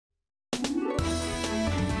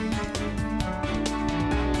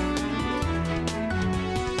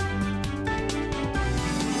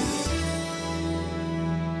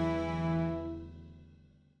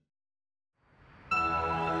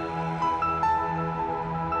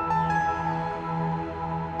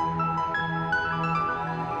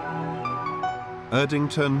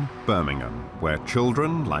Erdington, Birmingham, where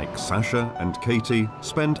children like Sasha and Katie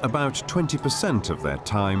spend about 20% of their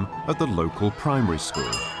time at the local primary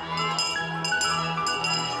school.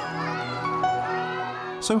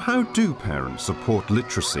 So how do parents support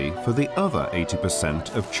literacy for the other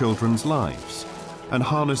 80% of children's lives and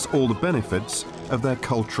harness all the benefits of their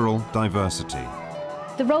cultural diversity?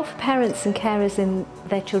 The role for parents and carers in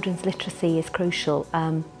their children's literacy is crucial.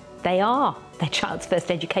 They are their child's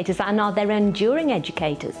first educators and are their enduring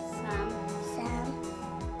educators.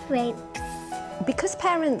 Grapes. Because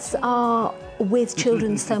parents are with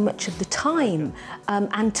children so much of the time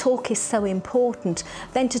and talk is so important,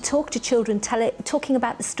 then to talk to children, talking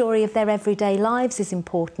about the story of their everyday lives is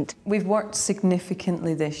important. We've worked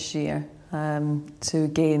significantly this year to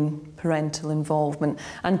gain parental involvement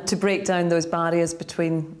and to break down those barriers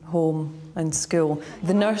between home and school.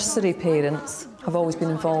 The nursery parents have always been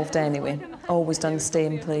involved anyway, always done stay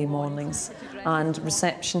and play mornings, and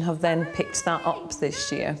reception have then picked that up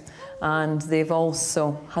this year, and they've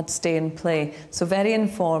also had stay and play. So very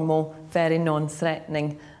informal, very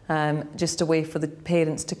non-threatening, just a way for the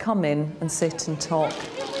parents to come in and sit and talk.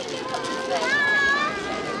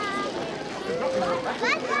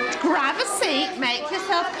 Grab a seat, make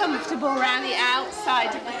yourself comfortable around the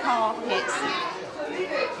outside of the carpets.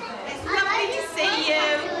 It's lovely to see you.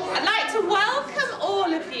 I'd like to welcome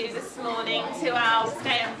all of you this morning to our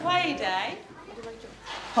Stay and Play Day.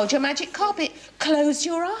 Hold your magic carpet, close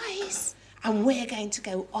your eyes, and we're going to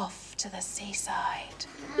go off to the seaside.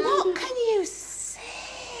 What can you see?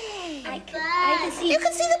 I can see. You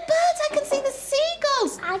can see the birds, I can see the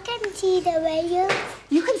seagulls. I can see the whales.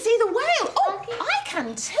 You can see the whale. Oh, I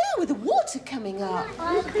can too, with the water coming up.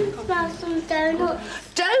 I can smell some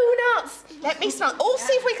donuts. Donuts! Let me smell. Oh,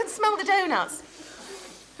 see if we can smell the donuts.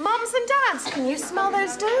 Mums and dads, can you smell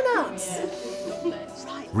those donuts?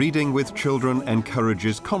 Reading with children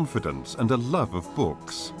encourages confidence and a love of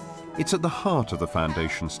books. It's at the heart of the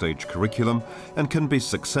foundation stage curriculum and can be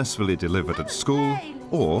successfully delivered at school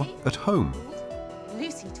or at home.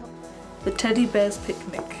 Lucy, talk. The Teddy Bear's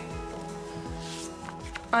Picnic.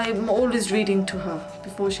 I'm always reading to her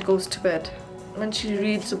before she goes to bed. When she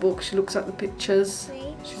reads a book, she looks at the pictures.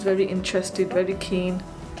 She's very interested, very keen.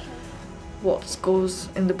 What goes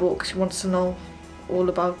in the book, she wants to know all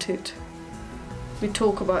about it. We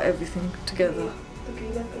talk about everything together,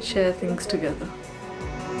 share things together.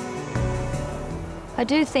 I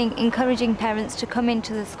do think encouraging parents to come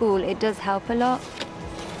into the school, it does help a lot.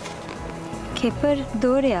 Kipper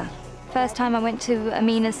Doria. First time I went to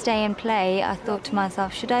Amina's Stay and Play, I thought to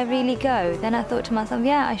myself, should I really go? Then I thought to myself,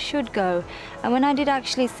 yeah, I should go. And when I did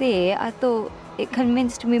actually see it, I thought it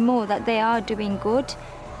convinced me more that they are doing good.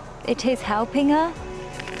 It is helping her.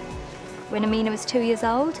 When Amina was 2 years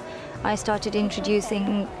old, I started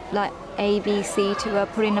introducing like ABC to her,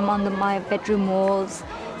 putting them on my bedroom walls,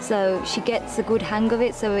 so she gets a good hang of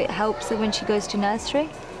it, so it helps her when she goes to nursery.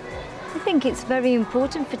 I think it's very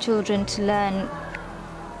important for children to learn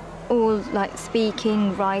all like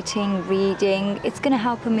speaking, writing, reading. It's going to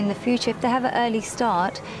help them in the future. If they have an early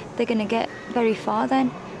start, they're going to get very far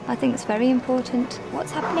then. I think it's very important.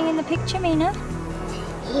 What's happening in the picture, Mina?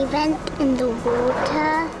 He went in the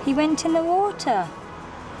water. He went in the water.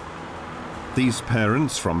 These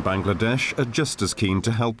parents from Bangladesh are just as keen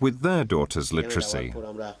to help with their daughter's literacy.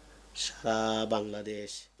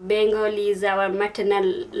 Bengali is our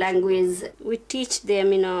maternal language. We teach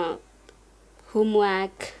them,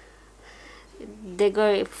 homework. They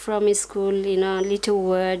go from school, little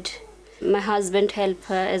word. My husband help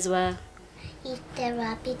her as well. If the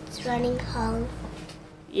rabbit's running home.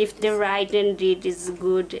 If they write and read is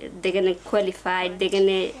good, they're gonna qualify. They're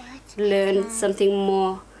gonna learn something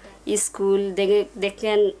more. In school, they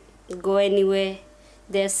can go anywhere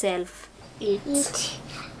themselves. Eat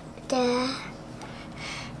the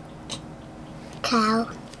cow.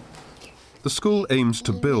 The school aims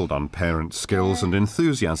to build on parents' skills and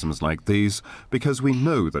enthusiasms like these because we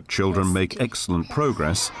know that children make excellent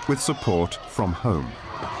progress with support from home.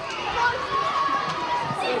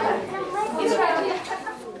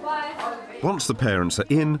 Once the parents are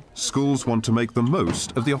in, schools want to make the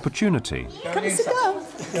most of the opportunity. Come and sit down.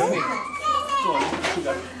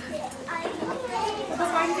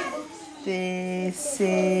 This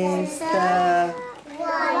is the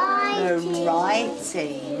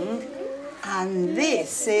writing, and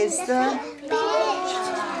this is the picture.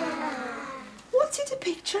 What's it a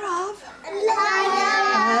picture of? A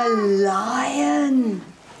lion. A lion.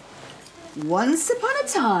 Once upon a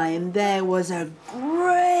time, there was a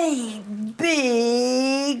great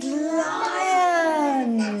big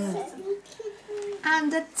lion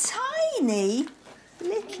and a tiny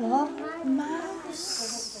little mouse.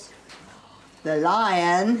 The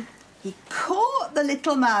lion, he caught the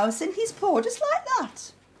little mouse in his paw, just like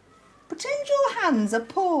that. Pretend your hands are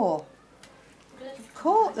paw. He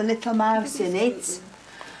caught the little mouse in it.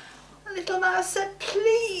 The little mouse said,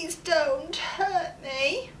 please don't hurt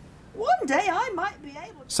me. One day I might be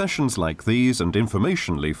able to... Sessions like these and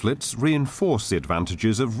information leaflets reinforce the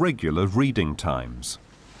advantages of regular reading times.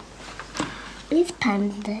 Is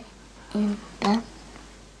panda in the...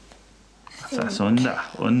 That's under.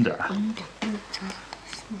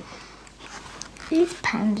 Is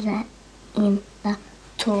panda in the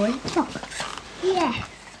toy box? Yes.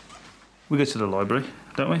 We go to the library,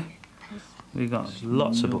 don't we? We got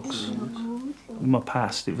lots of books. In my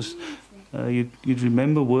past, it was you'd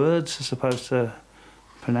remember words as opposed to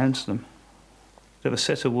pronounce them. You'd have a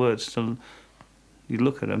set of words till you'd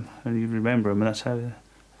look at them and you'd remember them, and that's how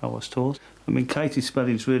I was taught. I mean, Katie's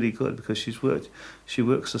spelling's really good because she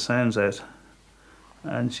works the sounds out,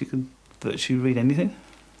 and she can virtually read anything.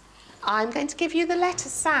 I'm going to give you the letter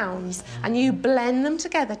sounds and you blend them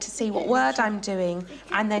together to see what word I'm doing,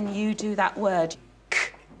 and then you do that word.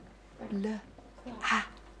 K, L, A, P.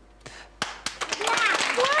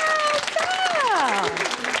 Well done!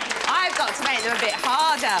 I've got to make them a bit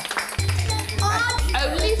harder.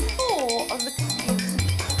 Only 4 of the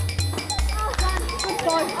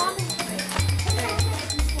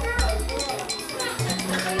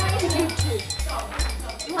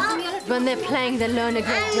When they're playing, they learn a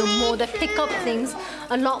great deal more. They pick up things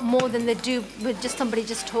a lot more than they do with just somebody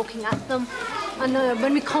just talking at them. And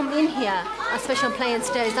when we come in here, especially on Play and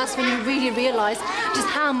Stage, that's when you really realise just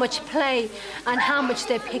how much play and how much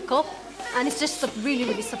they pick up. And it's just really,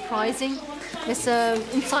 really surprising. It's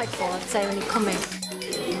insightful, I'd say, when you come in.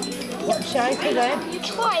 What shape is it?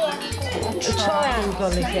 Triangle. A triangle,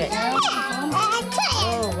 is it?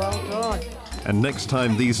 Oh, well done. And next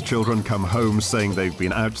time these children come home saying they've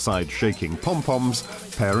been outside shaking pom-poms,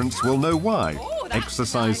 parents will know why.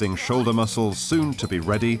 Exercising shoulder muscles soon to be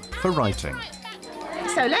ready for writing.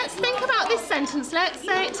 So let's think about this sentence. Let's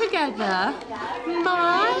say it together.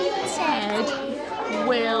 My Ted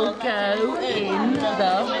will go in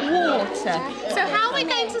the water. So how are we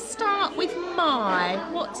going to start with my?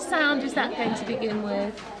 What sound is that going to begin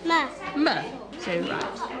with? Ma. Ma. So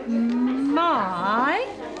right. My.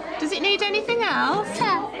 Does it need anything else?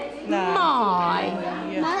 No. My.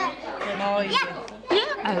 Ma.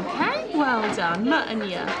 Yeah, OK. Well done. Ma and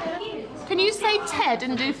ya. Can you say Ted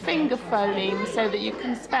and do finger phoneme so that you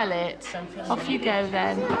can spell it? Off you go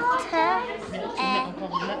then.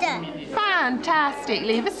 Fantastic.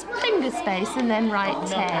 Leave a finger space and then write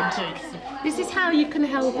Ted. This is how you can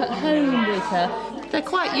help at home with her. They're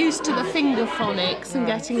quite used to the finger phonics and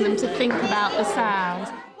getting them to think about the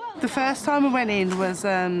sounds. The first time I went in was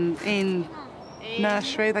in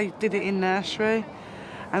nursery. They did it in nursery.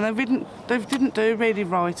 And they didn't do really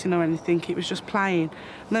writing or anything, it was just playing.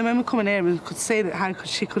 And then when we come in here and could see that how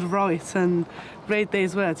she could write and read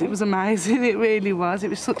these words, it was amazing, it really was. It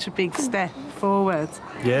was such a big step forward.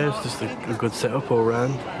 Yeah, it's just a good setup all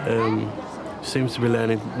round. She seems to be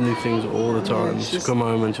learning new things all the time. She'll come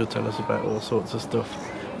home and she'll tell us about all sorts of stuff.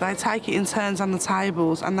 They take it in turns on the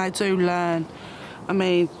tables and they do learn. I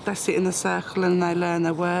mean, they sit in the circle and they learn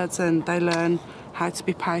their words and they learn how to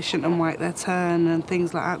be patient and wait their turn and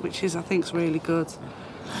things like that, which is, I think, is really good.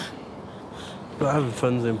 But having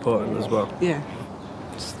fun's important as well. Yeah.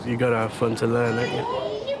 You got to have fun to learn, ain't you?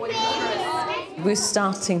 We're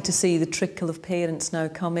starting to see the trickle of parents now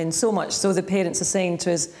come in, so much so the parents are saying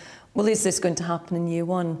to us, well, is this going to happen in year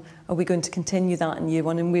 1? Are we going to continue that in year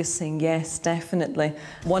 1? And we're saying yes, definitely.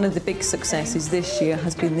 One of the big successes this year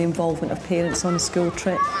has been the involvement of parents on a school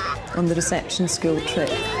trip, on the reception school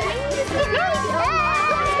trip.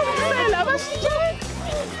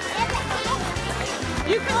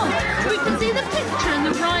 You come so we can see the picture and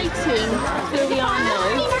the writing through the eye.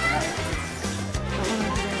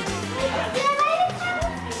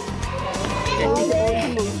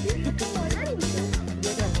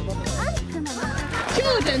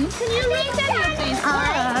 Jordan, can you read any of these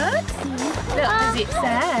words? What does it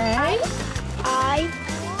say? I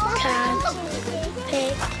can't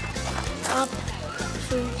pick up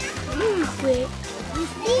food with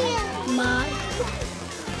my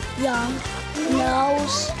young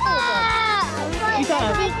nose.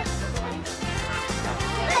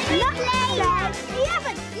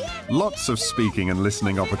 Lots of speaking and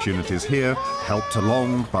listening opportunities here, helped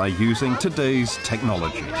along by using today's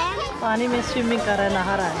technology.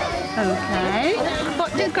 Okay.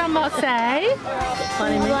 What did Grandma say?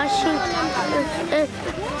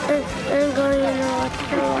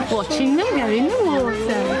 Watching them go in the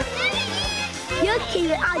water. You're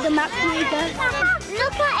cute, I'm the map reader.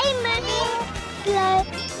 Look at him, Mummy.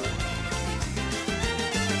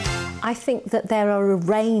 I think that there are a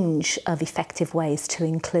range of effective ways to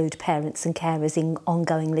include parents and carers in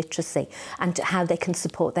ongoing literacy and how they can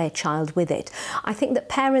support their child with it. I think that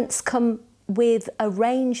parents come with a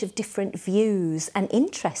range of different views and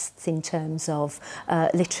interests in terms of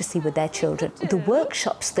literacy with their children. The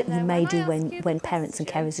workshops that you may do when parents and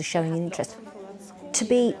carers are showing an interest. To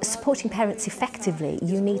be supporting parents effectively,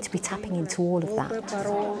 you need to be tapping into all of that.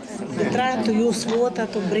 Try to use water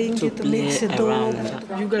to bring it, to mix it all.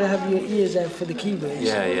 You gotta have your ears out for the keywords.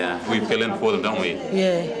 Yeah. We fill in for them, don't we?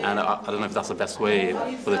 Yeah. And I don't know if that's the best way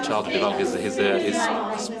for the child to develop his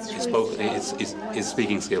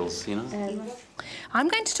speaking skills, you know? I'm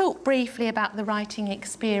going to talk briefly about the writing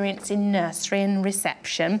experience in nursery and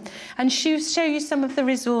reception and show you some of the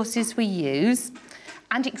resources we use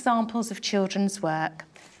and examples of children's work.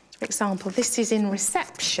 For example, this is in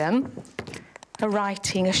reception,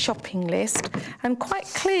 writing a shopping list, and quite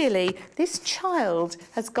clearly this child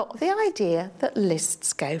has got the idea that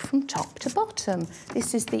lists go from top to bottom.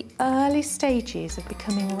 This is the early stages of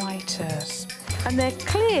becoming writers. And they're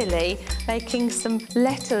clearly making some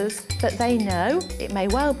letters that they know. It may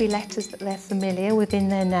well be letters that they're familiar with in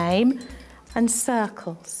their name, and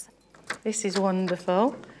circles. This is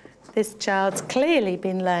wonderful. This child's clearly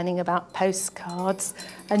been learning about postcards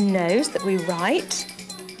and knows that we write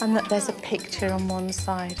and that there's a picture on one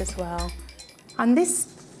side as well. And this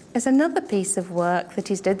is another piece of work that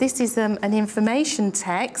he's done. This is an information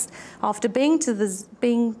text. After being to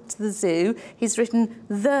the zoo, he's written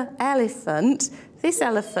the elephant. This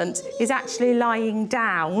elephant is actually lying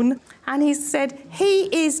down, and he said he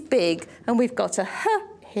is big, and we've got a H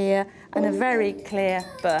here and a very clear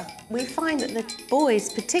B. We find that the boys,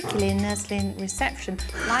 particularly in nursery and reception,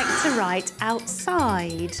 like to write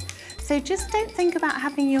outside. So just don't think about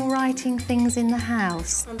having your writing things in the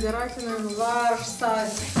house. And they're writing on large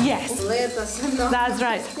size. Yes, that's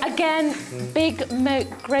right. Again, big,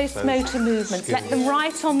 gross motor movements. Let them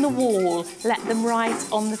write on the wall. Let them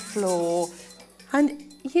write on the floor.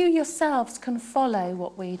 And you yourselves can follow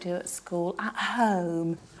what we do at school at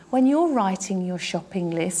home. When you're writing your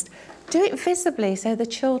shopping list, do it visibly so the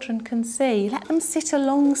children can see. Let them sit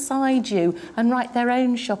alongside you and write their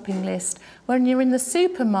own shopping list. When you're in the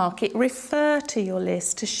supermarket, refer to your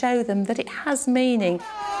list to show them that it has meaning.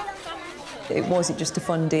 It wasn't just a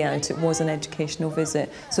fun day out, it was an educational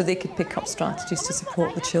visit, so they could pick up strategies to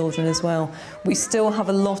support the children as well. We still have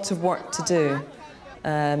a lot of work to do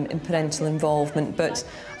in parental involvement, but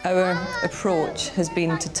our approach has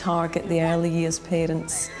been to target the early years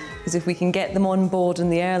parents, because if we can get them on board in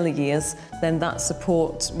the early years, then that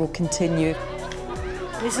support will continue.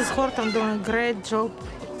 Mrs. Horton doing a great job,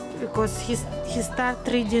 because he starts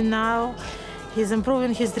reading now. He's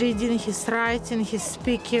improving his reading, his writing, his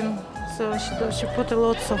speaking. So she put a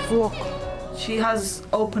lot of work. She has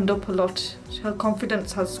opened up a lot. Her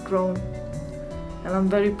confidence has grown, and I'm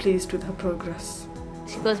very pleased with her progress.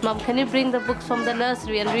 She goes, Mom, can you bring the books from the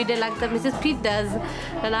nursery and read it like the Mrs. Pete does?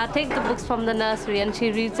 And I take the books from the nursery and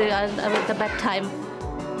she reads it at the bedtime.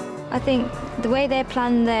 I think the way they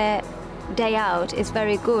plan their day out is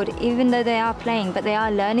very good, even though they are playing, but they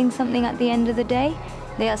are learning something at the end of the day.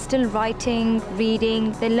 They are still writing,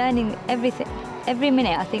 reading, they're learning everything. Every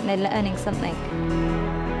minute I think they're learning something.